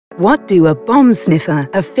What do a bomb sniffer,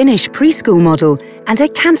 a Finnish preschool model, and a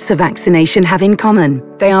cancer vaccination have in common?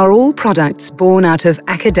 They are all products born out of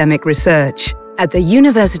academic research. At the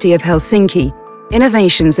University of Helsinki,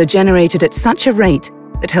 innovations are generated at such a rate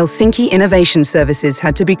that Helsinki Innovation Services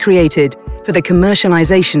had to be created for the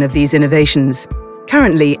commercialization of these innovations.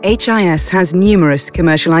 Currently, HIS has numerous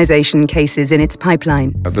commercialization cases in its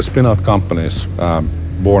pipeline. The spin-out companies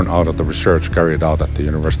born out of the research carried out at the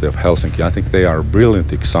University of Helsinki, I think they are a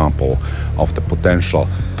brilliant example of the potential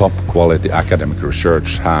top-quality academic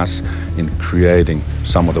research has in creating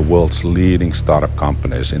some of the world's leading startup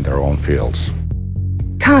companies in their own fields.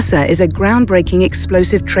 CASA is a groundbreaking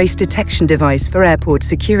explosive trace detection device for airport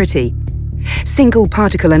security. Single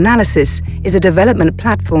particle analysis is a development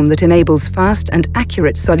platform that enables fast and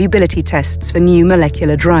accurate solubility tests for new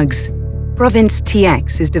molecular drugs. Province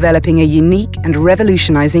TX is developing a unique and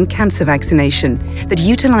revolutionizing cancer vaccination that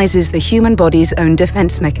utilizes the human body's own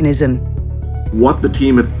defense mechanism. What the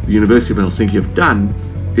team at the University of Helsinki have done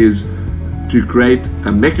is to create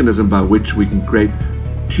a mechanism by which we can create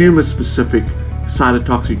tumor-specific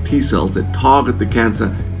cytotoxic T cells that target the cancer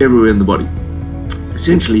everywhere in the body.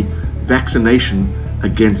 Essentially, vaccination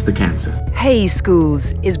against the cancer. HEI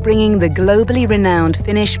Schools is bringing the globally renowned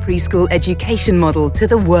Finnish preschool education model to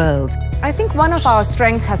the world. I think one of our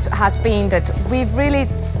strengths has been that we've really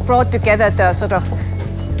brought together the sort of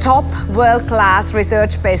top world-class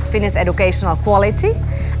research-based Finnish educational quality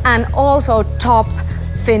and also top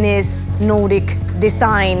Finnish Nordic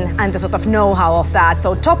design and the sort of know-how of that.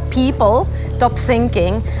 So top people, top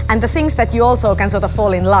thinking, and the things that you also can sort of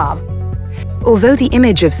fall in love. Although the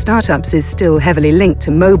image of startups is still heavily linked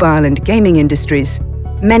to mobile and gaming industries,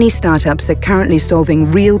 many startups are currently solving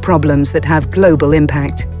real problems that have global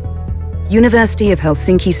impact. University of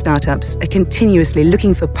Helsinki startups are continuously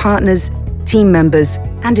looking for partners, team members,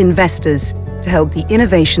 and investors to help the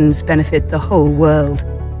innovations benefit the whole world.